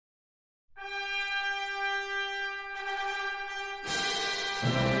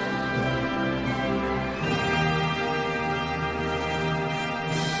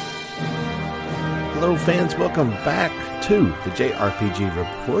Hello fans, welcome back to the JRPG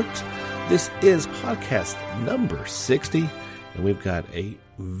Report. This is podcast number 60, and we've got a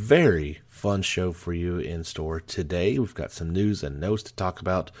very fun show for you in store today. We've got some news and notes to talk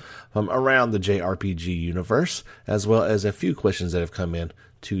about from around the JRPG universe, as well as a few questions that have come in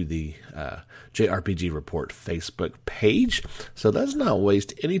to the JRPG Report Facebook page. So let's not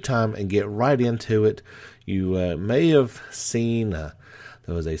waste any time and get right into it. You may have seen there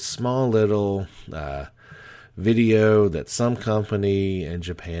was a small little video that some company in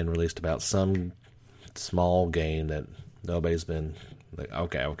Japan released about some small game that nobody's been like,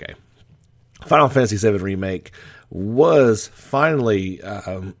 okay. Final Fantasy VII Remake was finally,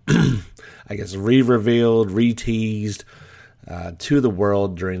 I guess, re-revealed, re-teased to the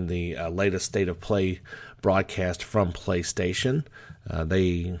world during the latest State of Play broadcast from PlayStation.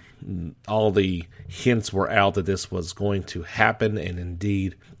 All the hints were out that this was going to happen, and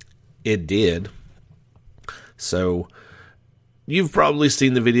indeed it did. So you've probably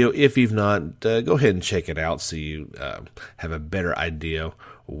seen the video. If you've not, go ahead and check it out so you have a better idea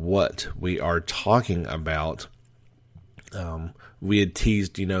what we are talking about. We had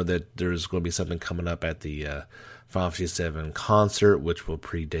teased, that there's going to be something coming up at the Final Fantasy VII concert, which will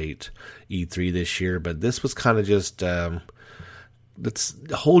predate E3 this year, but this was kind of just let's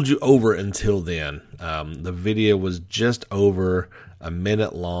hold you over until then. The video was just over a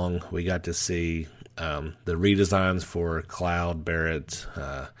minute long. We got to see the redesigns for Cloud, Barrett,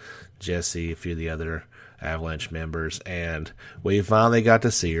 Jesse, a few of the other Avalanche members, and we finally got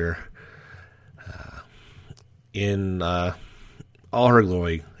to see her in all her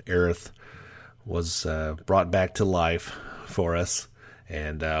glory. Aerith was brought back to life for us,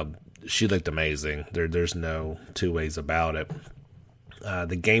 and she looked amazing. There's no two ways about it.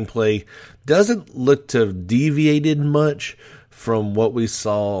 The gameplay doesn't look to have deviated much from what we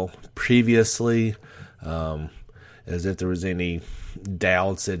saw previously. As if there was any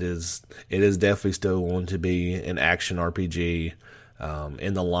doubts, it is definitely still going to be an action RPG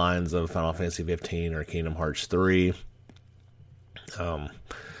in the lines of Final Fantasy 15 or Kingdom Hearts 3.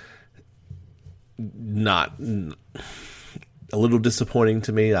 Not a little disappointing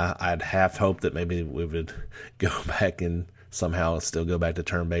to me. I'd half hoped that maybe we would go back and somehow still go back to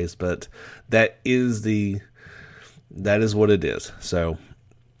turn-based, but that is what it is. So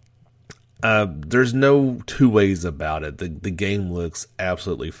there's no two ways about it. The game looks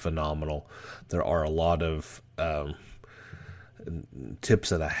absolutely phenomenal. There are a lot of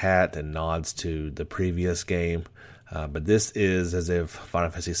tips of the hat and nods to the previous game, but this is as if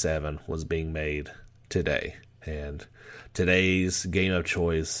Final Fantasy VII was being made today, and today's game of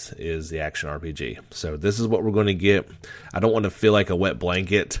choice is the action RPG. So this is what we're going to get. I don't want to feel like a wet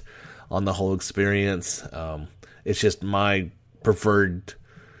blanket on the whole experience. It's just my preferred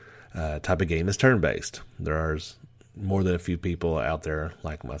type of game is turn-based. There are more than a few people out there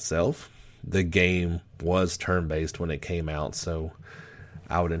like myself. The game was turn-based when it came out, so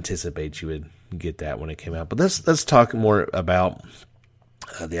I would anticipate you would get that when it came out. But let's talk more about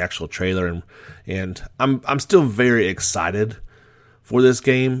the actual trailer, and I'm still very excited for this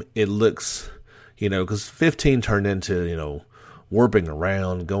game. It looks, because 15 turned into, warping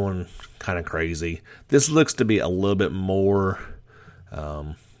around, going kind of crazy. This looks to be a little bit more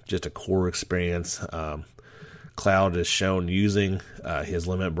just a core experience. Cloud is shown using his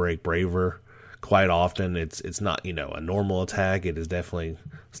limit break braver quite often. It's not, a normal attack. It is definitely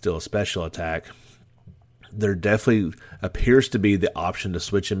still a special attack. There definitely appears to be the option to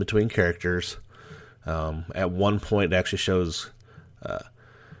switch in between characters. At one point, it actually shows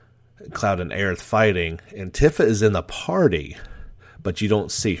Cloud and Aerith fighting, and Tifa is in the party, but you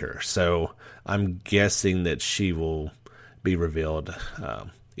don't see her. So I'm guessing that she will be revealed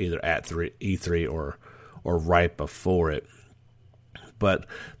either at E3 or right before it. But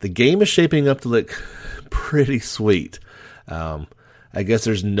the game is shaping up to look pretty sweet. I guess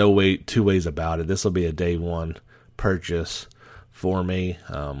there's two ways about it. This will be a day one purchase for me.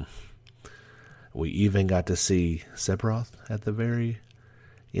 We even got to see Sephiroth at the very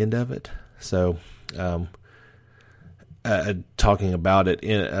end of it. So, talking about it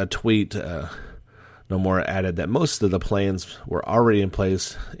in a tweet, No More added that most of the plans were already in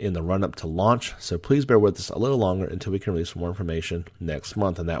place in the run-up to launch, so please bear with us a little longer until we can release more information next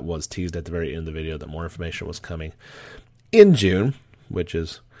month. And that was teased at the very end of the video that more information was coming in June, which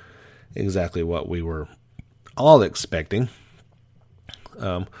is exactly what we were all expecting.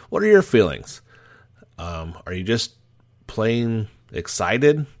 What are your feelings? Are you just plain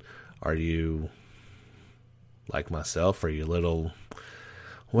excited? Are you like myself? Are you a little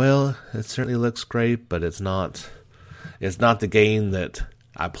well, it certainly looks great, but it's not the game that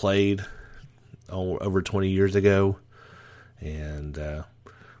I played over 20 years ago and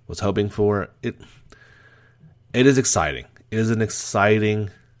was hoping for. It is exciting. It is an exciting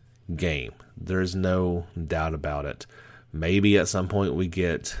game. There's no doubt about it. Maybe at some point we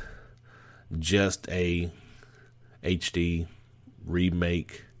get just a HD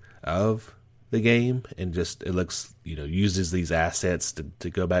remake of the game and just it looks, uses these assets to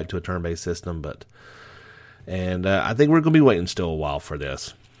go back to a turn-based system, and I think we're going to be waiting still a while for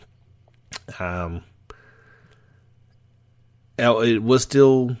this. It was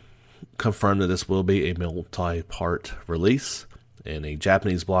still confirmed that this will be a multi-part release. In a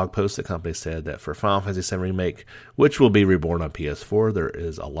Japanese blog post, the company said that for Final Fantasy VII Remake, which will be reborn on PS4, there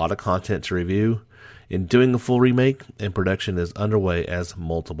is a lot of content to review. In doing a full remake, and production is underway as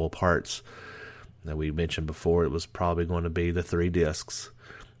multiple parts. Now, we mentioned before it was probably going to be the 3 discs.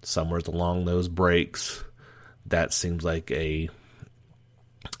 Somewhere along those breaks, that seems like a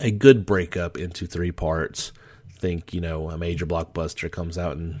good breakup into 3 parts. Think, a major blockbuster comes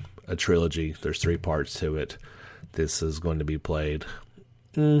out in a trilogy. There's 3 parts to it. This is going to be played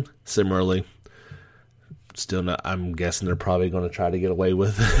similarly. Still not. I'm guessing they're probably going to try to get away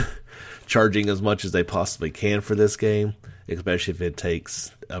with charging as much as they possibly can for this game, especially if it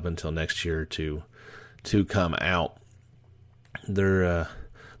takes up until next year to come out. There's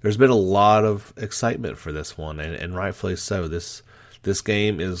been a lot of excitement for this one, and rightfully so. This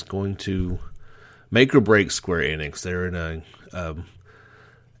game is going to make or break Square Enix. They're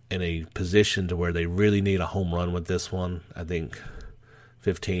in a position to where they really need a home run with this one. I think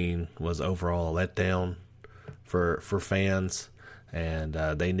 15 was overall a letdown for fans, and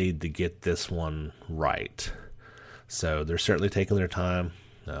they need to get this one right. So they're certainly taking their time.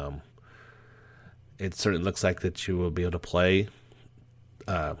 It certainly looks like that you will be able to play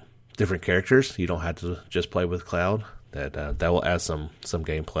different characters. You don't have to just play with Cloud. That will add some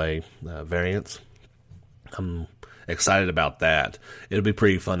gameplay variance. I'm excited about that. It'll be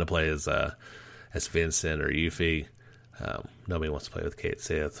pretty fun to play as Vincent or Yuffie. Nobody wants to play with Kate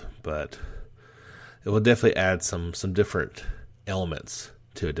Sith, but it will definitely add some different elements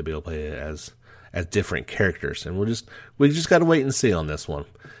to it to be able to play it as different characters. And we just got to wait and see on this one.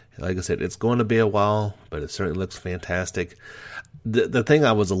 Like I said, it's going to be a while, but it certainly looks fantastic. The thing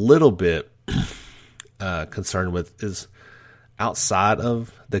I was a little bit concerned with is outside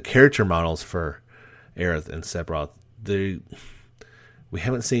of the character models for Aerith and Sephiroth, we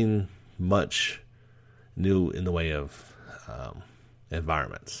haven't seen much new in the way of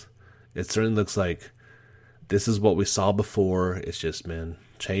environments. It certainly looks like this is what we saw before. It's just been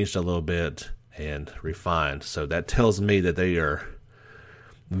changed a little bit and refined. So that tells me that they are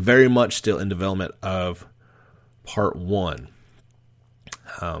very much still in development of Part 1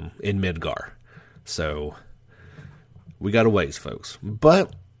 in Midgar. So we got a ways, folks.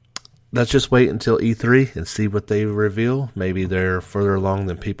 But let's just wait until E3 and see what they reveal. Maybe they're further along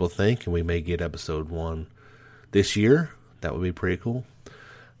than people think, and we may get episode 1 this year. That would be pretty cool.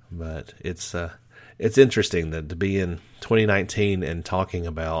 But it's interesting that to be in 2019 and talking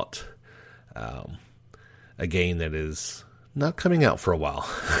about a game that is not coming out for a while,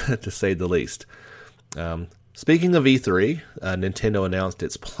 to say the least. Speaking of E3, Nintendo announced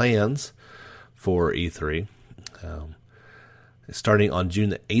its plans for E3. Starting on June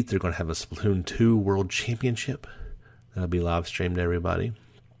the 8th, they're going to have a Splatoon 2 World Championship. That'll be live streamed to everybody.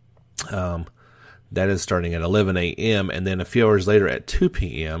 That is starting at 11 a.m. And then a few hours later at 2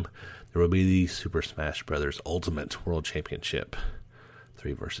 p.m., there will be the Super Smash Bros. Ultimate World Championship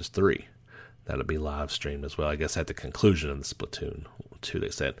 3 versus 3. That'll be live streamed as well, I guess, at the conclusion of the Splatoon 2, they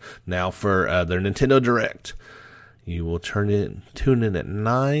said. Now, for their Nintendo Direct, you will tune in at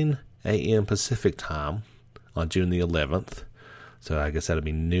 9 a.m. Pacific time on June the 11th. So I guess that'll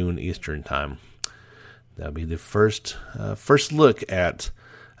be noon Eastern time. That'll be the first look at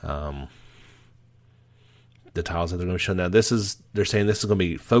the titles that they're going to show. Now, they're saying this is going to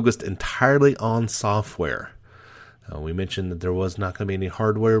be focused entirely on software. We mentioned that there was not going to be any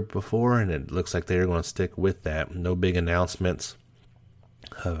hardware before, and it looks like they're going to stick with that. No big announcements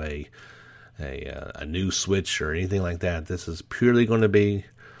of a new Switch or anything like that. This is purely going to be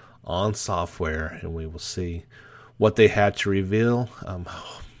on software, and we will see what they had to reveal. I'm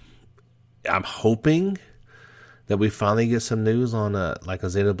hoping that we finally get some news on like a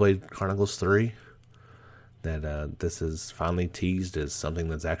Xenoblade Chronicles 3. That this is finally teased as something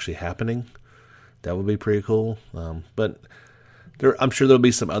that's actually happening. That would be pretty cool. But I'm sure there'll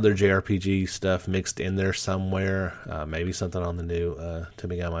be some other JRPG stuff mixed in there somewhere. Maybe something on the new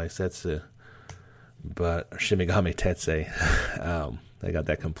Tomigami Setsu but Shimigami Tensei. I got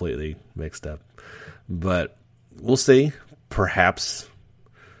that completely mixed up. But we'll see. Perhaps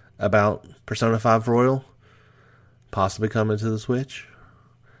about Persona 5 Royal possibly coming to the Switch.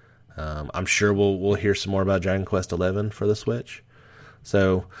 I'm sure we'll hear some more about Dragon Quest XI for the Switch.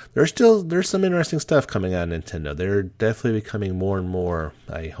 So there's some interesting stuff coming out of Nintendo. They're definitely becoming more and more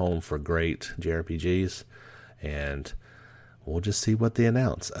a home for great JRPGs, and we'll just see what they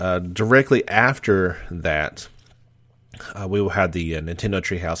announce. Directly after that, we will have the Nintendo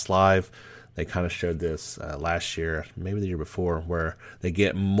Treehouse Live. They kind of showed this last year, maybe the year before, where they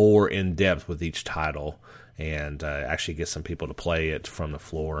get more in depth with each title and actually get some people to play it from the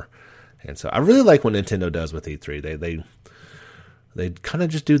floor. And so I really like what Nintendo does with E3. They kind of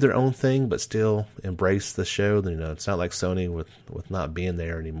just do their own thing, but still embrace the show. You know, it's not like Sony with not being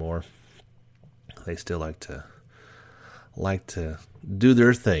there anymore. They still like to do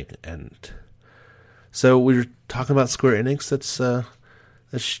their thing. And so we were talking about Square Enix.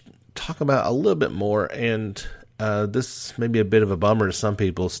 Let's talk about a little bit more. And this may be a bit of a bummer to some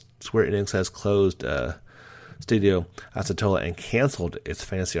people. Square Enix has closed Studio Asatola and canceled its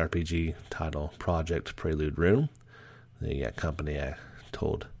fantasy RPG title, Project Prelude Rune. The company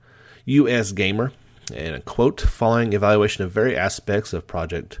told US Gamer, in a quote, following evaluation of various aspects of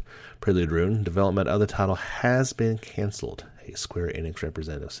Project Prelude Rune, development of the title has been canceled, a Square Enix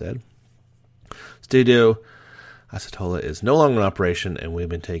representative said. Studio Asatola is no longer in operation, and we've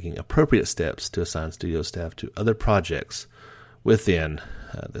been taking appropriate steps to assign studio staff to other projects within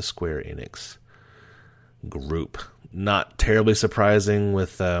the Square Enix group. Not terribly surprising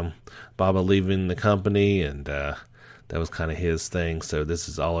with Baba leaving the company, and that was kind of his thing. So this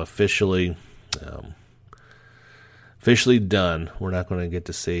is all officially done. We're not going to get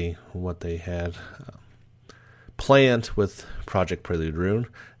to see what they had planned with Project Prelude Rune.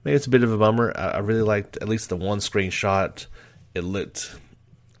 Maybe it's a bit of a bummer. I really liked at least the one screenshot. It looked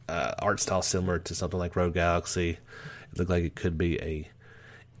art style similar to something like Rogue Galaxy. It looked like it could be a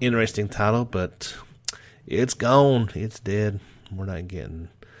interesting title, but it's gone. It's dead. We're not getting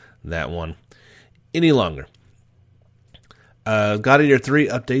that one any longer. God of Year 3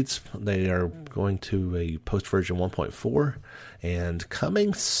 updates. They are going to a post version 1.4, and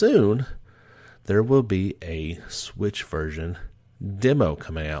coming soon, there will be a Switch version demo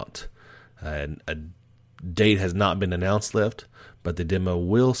coming out. And a date has not been announced left, but the demo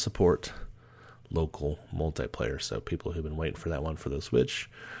will support local multiplayer. So people who've been waiting for that one for the Switch,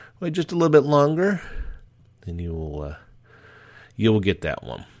 wait just a little bit longer, then you will get that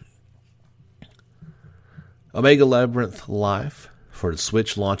one. Omega Labyrinth Live for the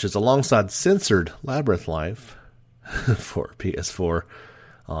Switch launches alongside censored Labyrinth Live for PS4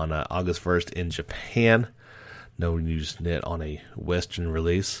 on August 1st in Japan. No news yet on a Western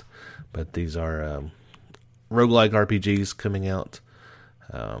release, but these are roguelike RPGs coming out.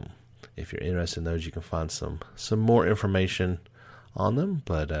 If you're interested in those, you can find some more information on them,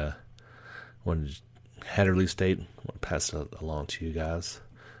 but when it had a release date, I want to pass it along to you guys.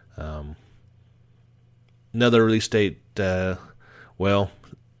 Another release date, or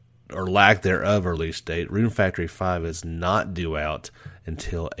lack thereof release date, Rune Factory 5 is not due out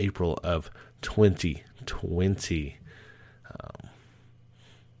until April of 2020.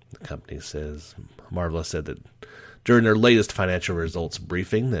 The company says, Marvelous said that during their latest financial results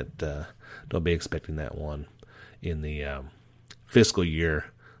briefing that they'll be expecting that one in the fiscal year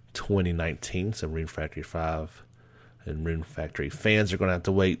 2019. So Rune Factory 5 and Rune Factory fans are going to have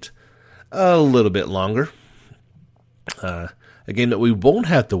to wait a little bit longer. A game that we won't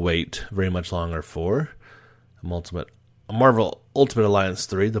have to wait very much longer for, Marvel Ultimate Alliance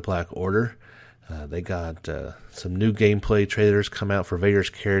 3, The Black Order. They got some new gameplay trailers come out for various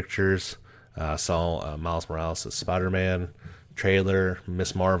characters. I saw Miles Morales' Spider-Man trailer,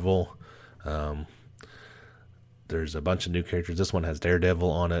 Miss Marvel. There's a bunch of new characters. This one has Daredevil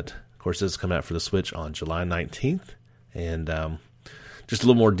on it. Of course, this is coming out for the Switch on July 19th. And just a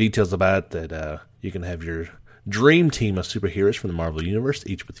little more details about it, that you can have your dream team of superheroes from the Marvel Universe,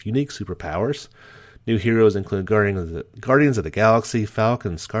 each with unique superpowers. New heroes include Guardians of the Galaxy,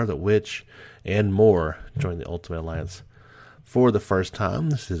 Falcon, Scarlet Witch, and more join the Ultimate Alliance for the first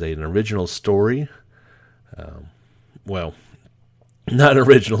time. This is an original story. Not an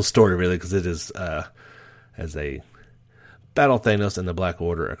original story, really, because it is as a battle Thanos and the Black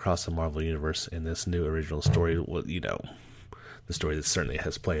Order across the Marvel Universe in this new original story. Well, the story that certainly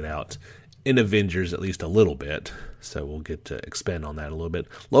has played out in Avengers at least a little bit, so we'll get to expand on that a little bit.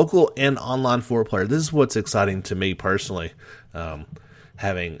 Local and online 4-player. This is what's exciting to me personally,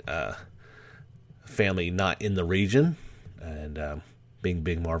 having family not in the region, and being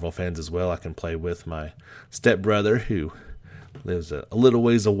big Marvel fans as well, I can play with my stepbrother who lives a little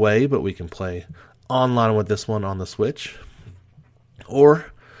ways away, but we can play online with this one on the Switch, or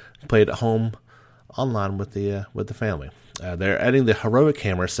play it at home online with the family. They're adding the heroic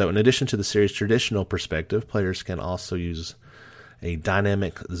camera, so in addition to the series' traditional perspective, players can also use a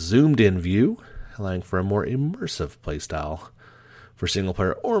dynamic zoomed-in view, allowing for a more immersive playstyle for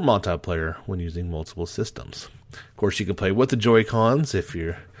single-player or multiplayer when using multiple systems. Of course, you can play with the Joy-Cons if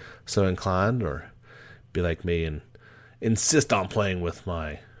you're so inclined, or be like me and insist on playing with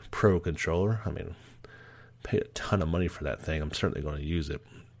my Pro controller. I mean, paid a ton of money for that thing. I'm certainly going to use it.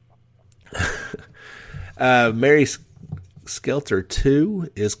 Mary Skelter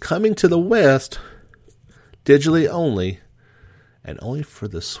 2 is coming to the West, digitally only, and only for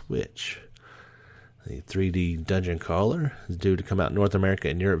the Switch. The 3D dungeon crawler is due to come out in North America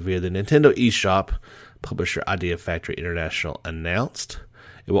and Europe via the Nintendo eShop, publisher Idea Factory International announced.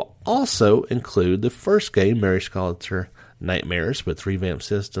 It will also include the first game, Mary Skelter Nightmares, with revamped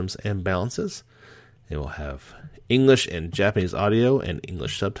systems and balances. It will have English and Japanese audio and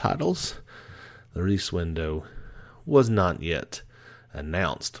English subtitles. The release window was not yet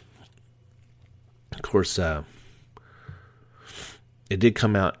announced. Of course, it did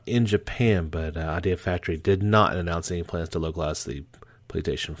come out in Japan, but Idea Factory did not announce any plans to localize the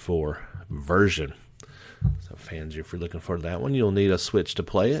PlayStation 4 version. So fans, if you're looking for that one, you'll need a Switch to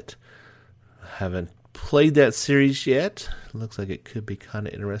play it. Haven't played that series yet. Looks like it could be kind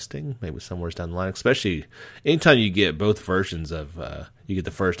of interesting, maybe somewhere down the line, especially anytime you get both versions of, you get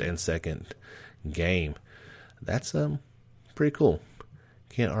the first and second game. That's pretty cool.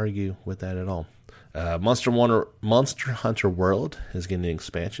 Can't argue with that at all. Monster Hunter World is getting an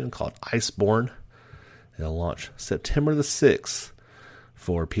expansion called Iceborne. It'll launch September the 6th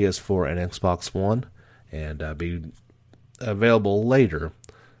for PS4 and Xbox One, and be available later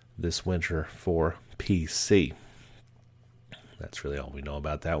this winter for PC. That's really all we know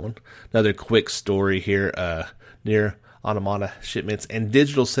about that one. Another quick story here. Near Automata shipments and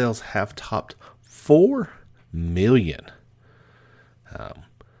digital sales have topped 4 million.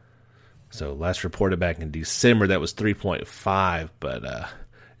 So last reported back in December, that was 3.5, but it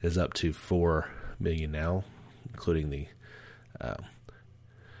is up to 4 million now, including the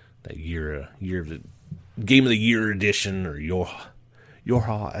that year of the Game of the Year edition, or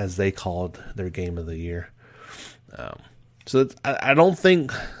Yorha as they called their Game of the Year. So I don't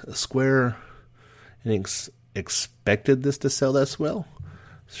think Square Enix expected this to sell that well.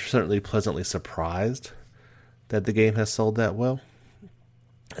 Certainly pleasantly surprised that the game has sold that well.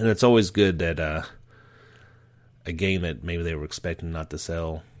 And it's always good that a game that maybe they were expecting not to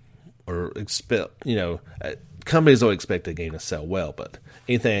sell, or companies don't expect a game to sell well, but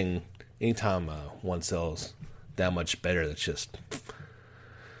anytime one sells that much better, that's just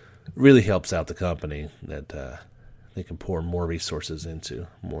really helps out the company, that they can pour more resources into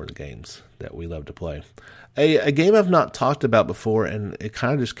more of the games that we love to play. A game I've not talked about before, and it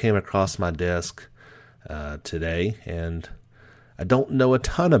kind of just came across my desk today, and I don't know a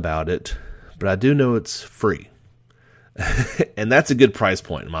ton about it, but I do know it's free. And that's a good price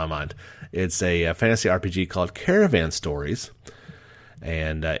point in my mind. It's a fantasy RPG called Caravan Stories,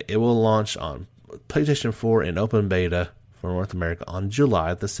 and it will launch on PlayStation 4 in open beta for North America on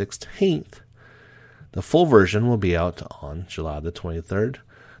July the 16th. The full version will be out on July the 23rd.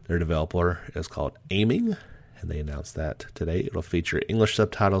 Their developer is called Aiming, and they announced that today. It'll feature English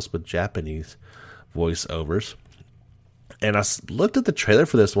subtitles with Japanese voiceovers. And I looked at the trailer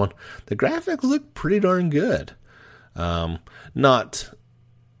for this one. The graphics look pretty darn good. Not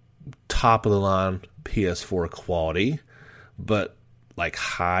top of the line PS4 quality, but like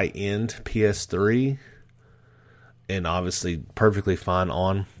high-end PS3, and obviously perfectly fine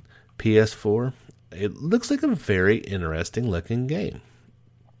on PS4. It looks like a very interesting looking game.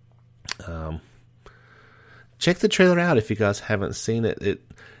 Check the trailer out if you guys haven't seen it.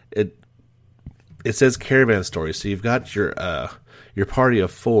 It says Caravan Story, so you've got your party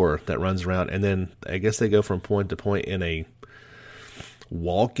of 4 that runs around, and then I guess they go from point to point in a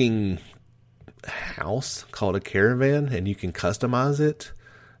walking house called a caravan, and you can customize it.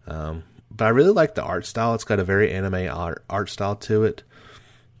 But I really like the art style. It's got a very anime art style to it,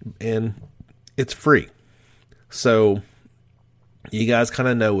 and it's free. So you guys kind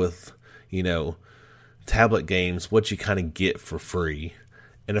of know with, tablet games what you kind of get for free.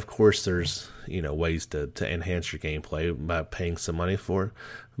 And of course there's, ways to enhance your gameplay by paying some money for it.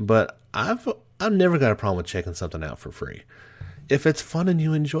 But I've never got a problem with checking something out for free. If it's fun and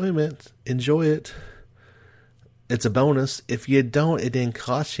you enjoy it. It's a bonus. If you don't, it didn't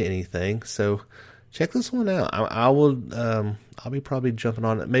cost you anything. So check this one out. I will. I'll be probably jumping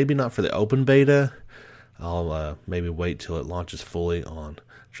on it. Maybe not for the open beta. I'll maybe wait till it launches fully on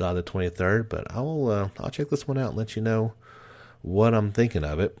July the 23rd. But I'll check this one out and let you know what I'm thinking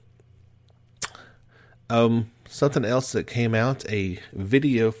of it. Something else that came out, a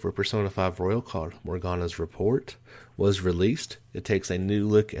video for Persona 5 Royal called Morgana's Report was released. It takes a new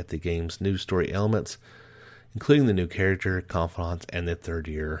look at the game's new story elements, including the new character, confidants, and the third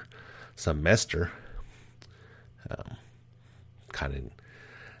year semester.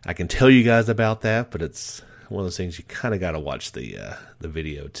 I can tell you guys about that, but it's one of those things you kind of got to watch the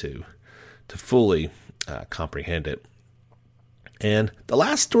video to fully comprehend it. And the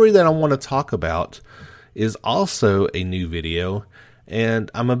last story that I want to talk about is also a new video,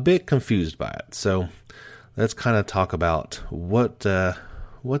 and I'm a bit confused by it. So let's kind of talk about what's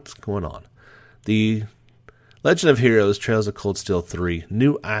going on. The Legend of Heroes Trails of Cold Steel 3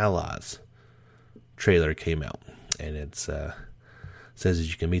 New Allies trailer came out, and it says that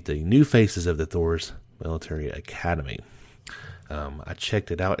you can meet the new faces of the Thor's Military Academy. I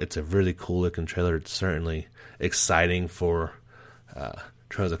checked it out. It's a really cool looking trailer. It's certainly exciting for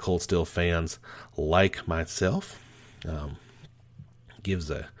Trails of Cold Steel fans like myself. Gives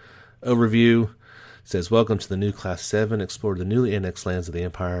a overview. Says, welcome to the new Class 7. Explore the newly annexed lands of the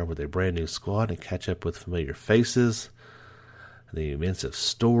Empire with a brand new squad and catch up with familiar faces. The immense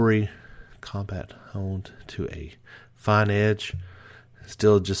story, combat honed to a fine edge.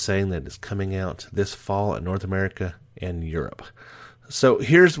 Still just saying that it's coming out this fall in North America and Europe. So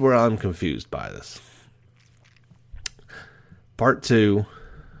here's where I'm confused by this. Part 2,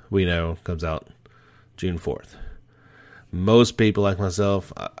 we know, comes out June 4th. Most people like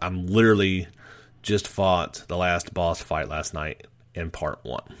myself, I'm literally just fought the last boss fight last night in Part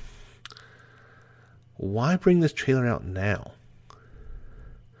 1. Why bring this trailer out now?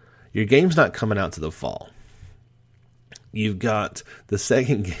 Your game's not coming out to the fall. You've got the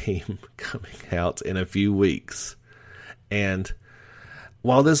second game coming out in a few weeks. And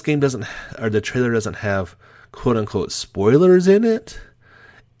while this game the trailer doesn't have quote-unquote spoilers in it,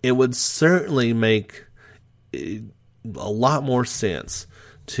 it would certainly make a lot more sense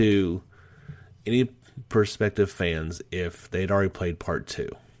to any prospective fans if they'd already played Part 2.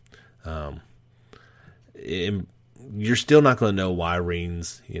 You're still not going to know why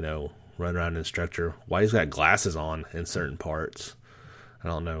Reen's, run around instructor, why he's got glasses on in certain parts. I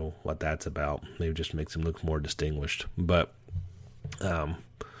don't know what that's about. Maybe it just makes him look more distinguished. But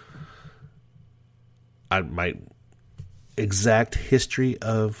my exact history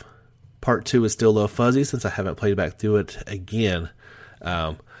of Part 2 is still a little fuzzy since I haven't played back through it again.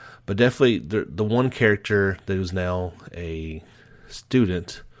 But definitely the one character that is now a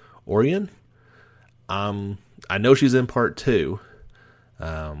student, Orion, I know she's in Part 2.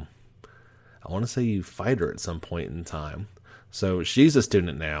 I want to say you fight her at some point in time. So she's a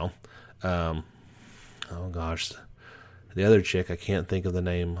student now. Oh gosh. The other chick, I can't think of the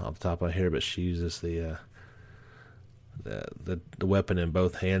name off the top of my head, but she uses the weapon in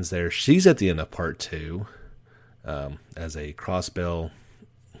both hands there. She's at the end of Part 2 as a crossbow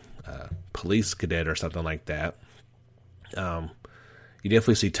police cadet or something like that. You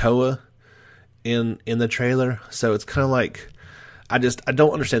definitely see Toa in the trailer, so it's kind of like I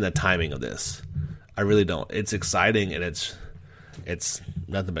don't understand the timing of this. I really don't. It's exciting, and it's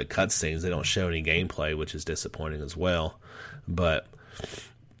nothing but cutscenes. They don't show any gameplay, which is disappointing as well. But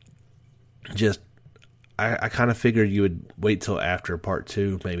just I kind of figured you would wait till after Part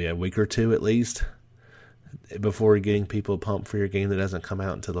 2, maybe a week or two at least, before getting people pumped for your game that doesn't come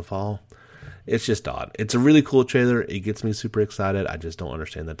out until the fall. It's just odd. It's a really cool trailer. It gets me super excited. I just don't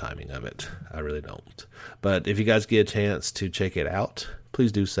understand the timing of it. I really don't. But if you guys get a chance to check it out,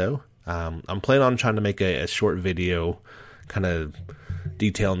 please do so. I'm planning on trying to make a short video kind of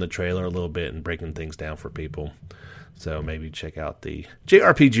detailing the trailer a little bit and breaking things down for people. So maybe check out the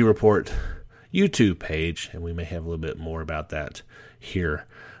JRPG Report YouTube page, and we may have a little bit more about that here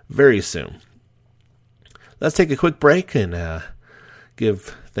very soon. Let's take a quick break and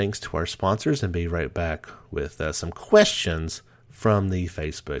give thanks to our sponsors and be right back with some questions from the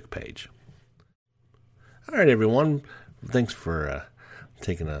Facebook page. All right, everyone. Thanks for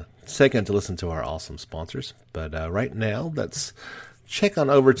taking a second to listen to our awesome sponsors. But right now, let's check on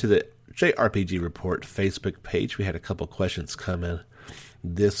over to the JRPG Report Facebook page. We had a couple questions come in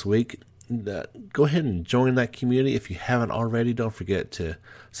this week. Go ahead and join that community. If you haven't already, don't forget to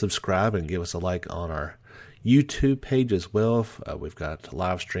subscribe and give us a like on our YouTube page as well. We've got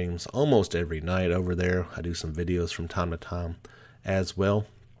live streams almost every night over there. I do some videos from time to time as well.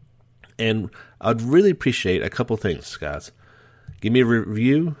 And I'd really appreciate a couple things, guys. Give me a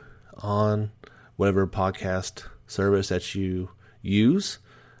review on whatever podcast service that you use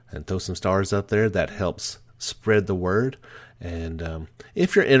and throw some stars up there. That helps spread the word. And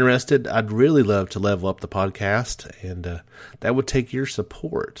if you're interested, I'd really love to level up the podcast, and that would take your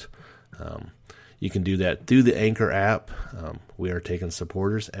support. You can do that through the Anchor app. We are taking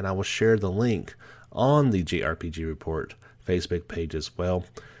supporters, and I will share the link on the JRPG Report Facebook page as well.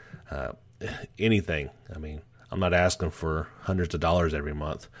 Anything. I mean, I'm not asking for hundreds of dollars every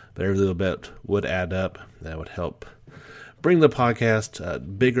month, but every little bit would add up. That would help bring the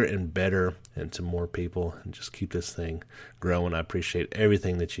podcast bigger and better and to more people, and just keep this thing growing. I appreciate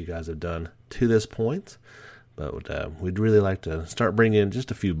everything that you guys have done to this point, but we'd really like to start bringing in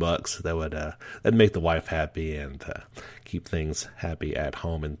just a few bucks. That would that'd make the wife happy and keep things happy at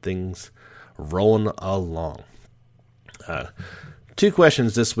home and things rolling along. 2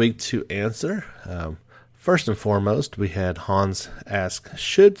 questions this week to answer. First and foremost, we had Hans ask,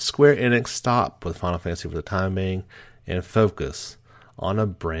 should Square Enix stop with Final Fantasy for the time being and focus on a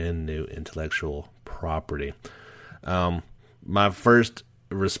brand new intellectual property? My first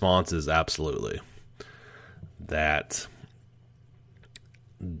response is absolutely. That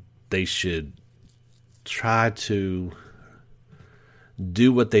they should try to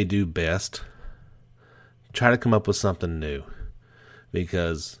do what they do best. Try to come up with something new.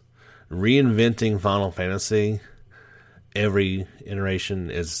 Because reinventing Final Fantasy every iteration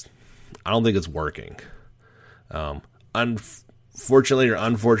I don't think it's working. Unfortunately or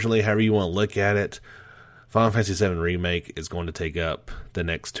unfortunately, however you want to look at it, Final Fantasy VII Remake is going to take up the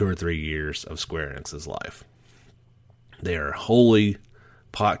next 2 or 3 years of Square Enix's life. They are wholly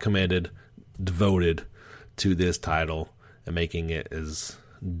pot committed, devoted to this title and making it as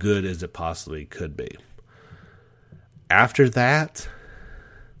good as it possibly could be. After that,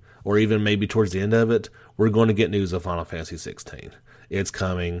 or even maybe towards the end of it, we're going to get news of Final Fantasy 16. It's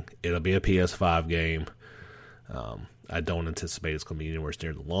coming. It'll be a PS5 game. I don't anticipate it's going to be anywhere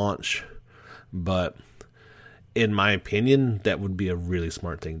near the launch. But in my opinion, that would be a really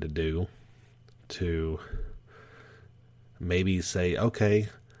smart thing to do. To maybe say, okay,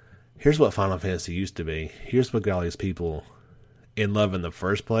 here's what Final Fantasy used to be. Here's what got all these people in love in the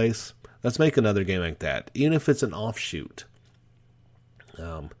first place. Let's make another game like that, even if it's an offshoot.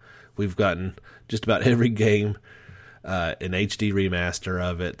 We've gotten just about every game an HD remaster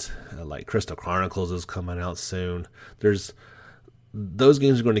of it, like Crystal Chronicles is coming out soon. Those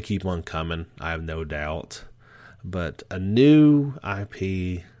games are going to keep on coming, I have no doubt. But a new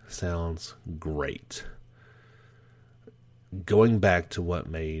IP sounds great. Going back to what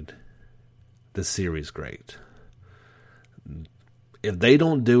made the series great. If they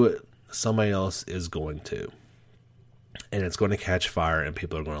don't do it, somebody else is going to. And it's going to catch fire and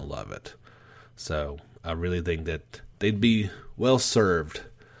people are going to love it. So I really think that they'd be well served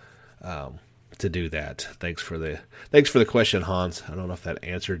to do that. Thanks for the question, Hans. I don't know if that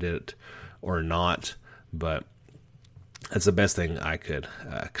answered it or not, but that's the best thing I could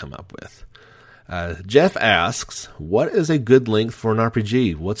come up with. Jeff asks, what is a good length for an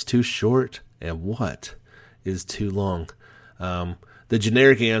RPG? What's too short and what is too long? The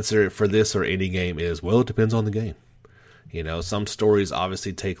generic answer for this or any game is, well, it depends on the game. You know, some stories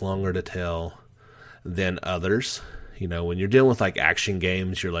obviously take longer to tell than others. You know, when you're dealing with like action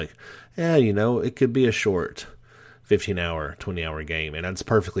games, you're like, yeah, you know, it could be a short 15-hour, 20-hour game, and that's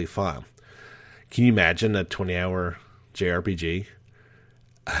perfectly fine. Can you imagine a 20-hour JRPG?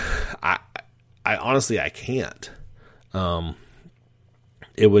 I honestly, I can't.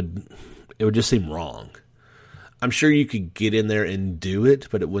 It would just seem wrong. I'm sure you could get in there and do it,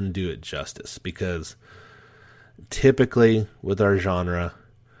 but it wouldn't do it justice, because typically with our genre,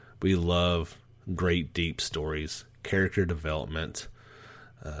 we love great deep stories, character development,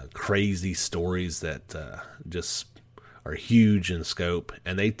 crazy stories that just are huge in scope,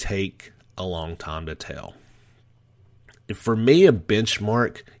 and they take a long time to tell. For me, a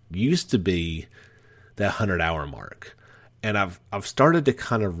benchmark used to be that 100-hour mark, and I've started to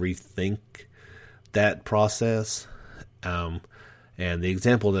kind of rethink that process. And the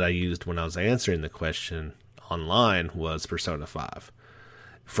example that I used when I was answering the question online was Persona 5.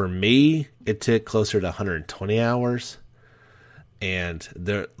 For me, it took closer to 120 hours. And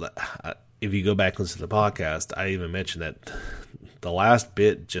there, if you go back and listen to the podcast, I even mentioned that the last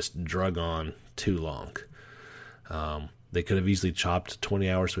bit just drug on too long. They could have easily chopped 20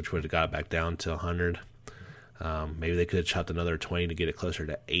 hours, which would have got back down to 100. Maybe they could have chopped another 20 to get it closer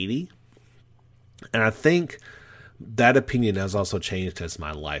to 80. And I think that opinion has also changed as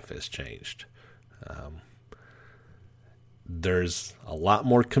my life has changed. There's a lot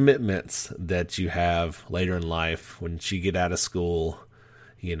more commitments that you have later in life. Once you get out of school,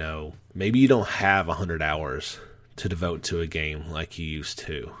 maybe you don't have 100 hours to devote to a game like you used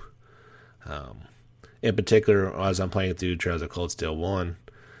to. In particular, as I'm playing through Trails of Cold Steel 1,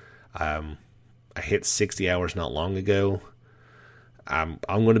 I hit 60 hours not long ago. I'm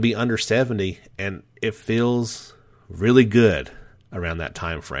going to be under 70, and it feels really good around that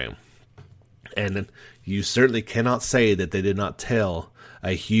time frame. And you certainly cannot say that they did not tell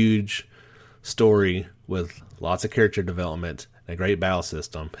a huge story with lots of character development and a great battle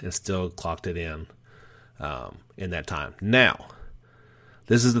system, and still clocked it in that time. Now,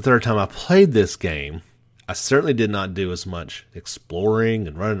 this is the third time I played this game. I certainly did not do as much exploring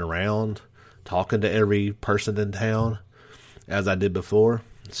and running around, talking to every person in town as I did before.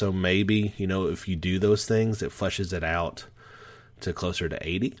 So maybe, if you do those things, it flushes it out to closer to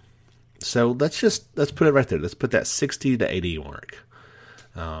 80. So let's put it right there. Let's put that 60 to 80 mark.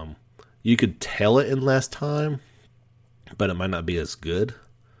 You could tell it in less time, but it might not be as good.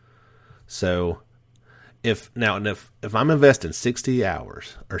 So if I'm investing 60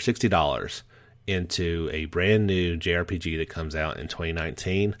 hours or $60 into a brand new JRPG that comes out in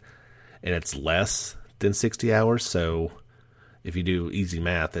 2019, and it's less than 60 hours, so if you do easy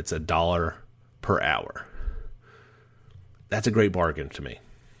math, it's $1 per hour. That's a great bargain to me.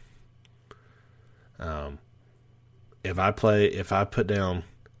 If I put down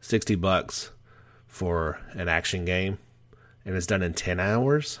 $60 for an action game and it's done in 10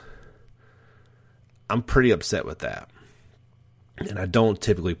 hours, I'm pretty upset with that. And I don't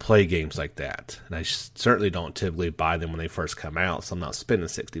typically play games like that. And I certainly don't typically buy them when they first come out, so I'm not spending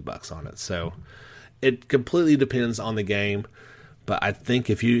 $60 on it. So it completely depends on the game. But I think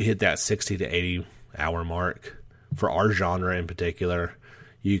if you hit that 60 to 80 hour mark, for our genre in particular,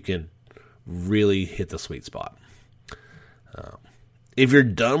 you can really hit the sweet spot. If you're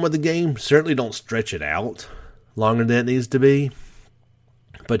done with the game, certainly don't stretch it out longer than it needs to be.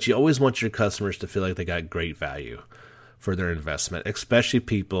 But you always want your customers to feel like they got great value for their investment, especially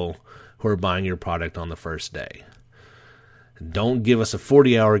people who are buying your product on the first day. Don't give us a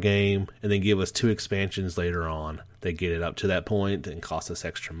 40-hour game and then give us 2 expansions later on that get it up to that point and cost us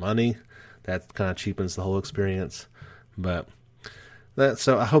extra money. That kind of cheapens the whole experience.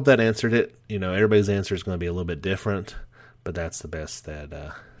 So I hope that answered it. Everybody's answer is going to be a little bit different, but that's the best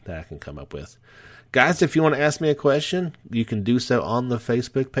that I can come up with. Guys, if you want to ask me a question, you can do so on the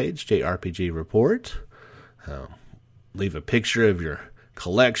Facebook page, JRPG Report. Leave a picture of your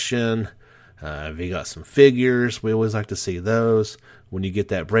collection. If you got some figures, we always like to see those. When you get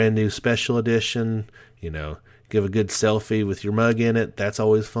that brand new special edition, give a good selfie with your mug in it. That's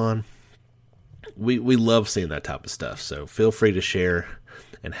always fun. We love seeing that type of stuff, so feel free to share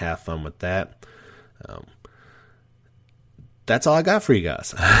and have fun with that. That's all I got for you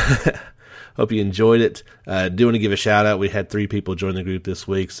guys. Hope you enjoyed it. Do want to give a shout out. We had 3 people join the group this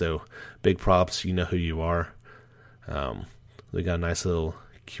week, so big props. You know who you are. We got a nice little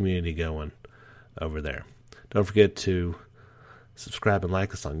community going over there. Don't forget to subscribe and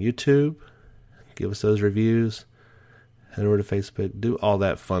like us on YouTube. Give us those reviews. Head over to Facebook. Do all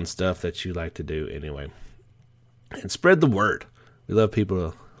that fun stuff that you like to do anyway. And spread the word. We love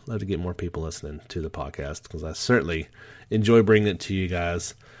to get more people listening to the podcast, because I certainly enjoy bringing it to you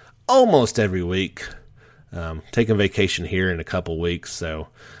guys almost every week. Taking vacation here in a couple weeks, so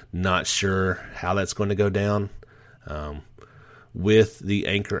not sure how that's going to go down with the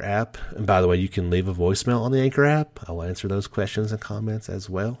Anchor app. And by the way, you can leave a voicemail on the Anchor app. I'll answer those questions and comments as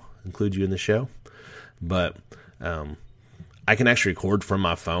well, include you in the show. But I can actually record from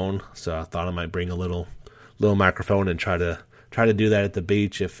my phone, so I thought I might bring a little microphone and try to do that at the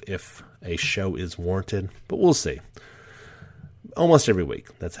beach if a show is warranted. But we'll see. Almost every week.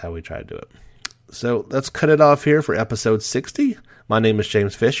 That's how we try to do it. So let's cut it off here for episode 60. My name is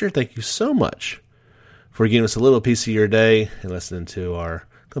James Fisher. Thank you so much for giving us a little piece of your day and listening to our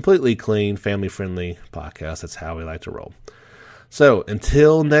completely clean, family-friendly podcast. That's how we like to roll. So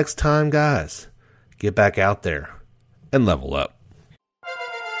until next time, guys, get back out there and level up.